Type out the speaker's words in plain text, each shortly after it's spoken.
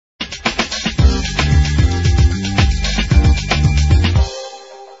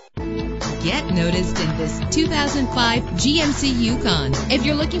noticed in this 2005 GMC Yukon. If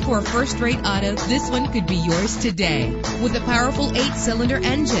you're looking for a first-rate auto, this one could be yours today. With a powerful 8-cylinder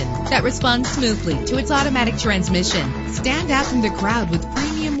engine that responds smoothly to its automatic transmission. Stand out from the crowd with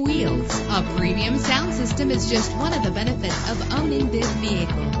premium wheels. A premium sound system is just one of the benefits of owning this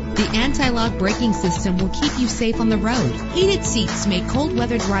vehicle. The anti-lock braking system will keep you safe on the road. Heated seats make cold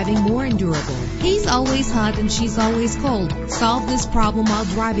weather driving more endurable. He's always hot and she's always cold. Solve this problem while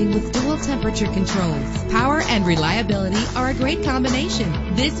driving with dual temperature controls. Power and reliability are a great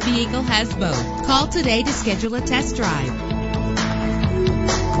combination. This vehicle has both. Call today to schedule a test drive.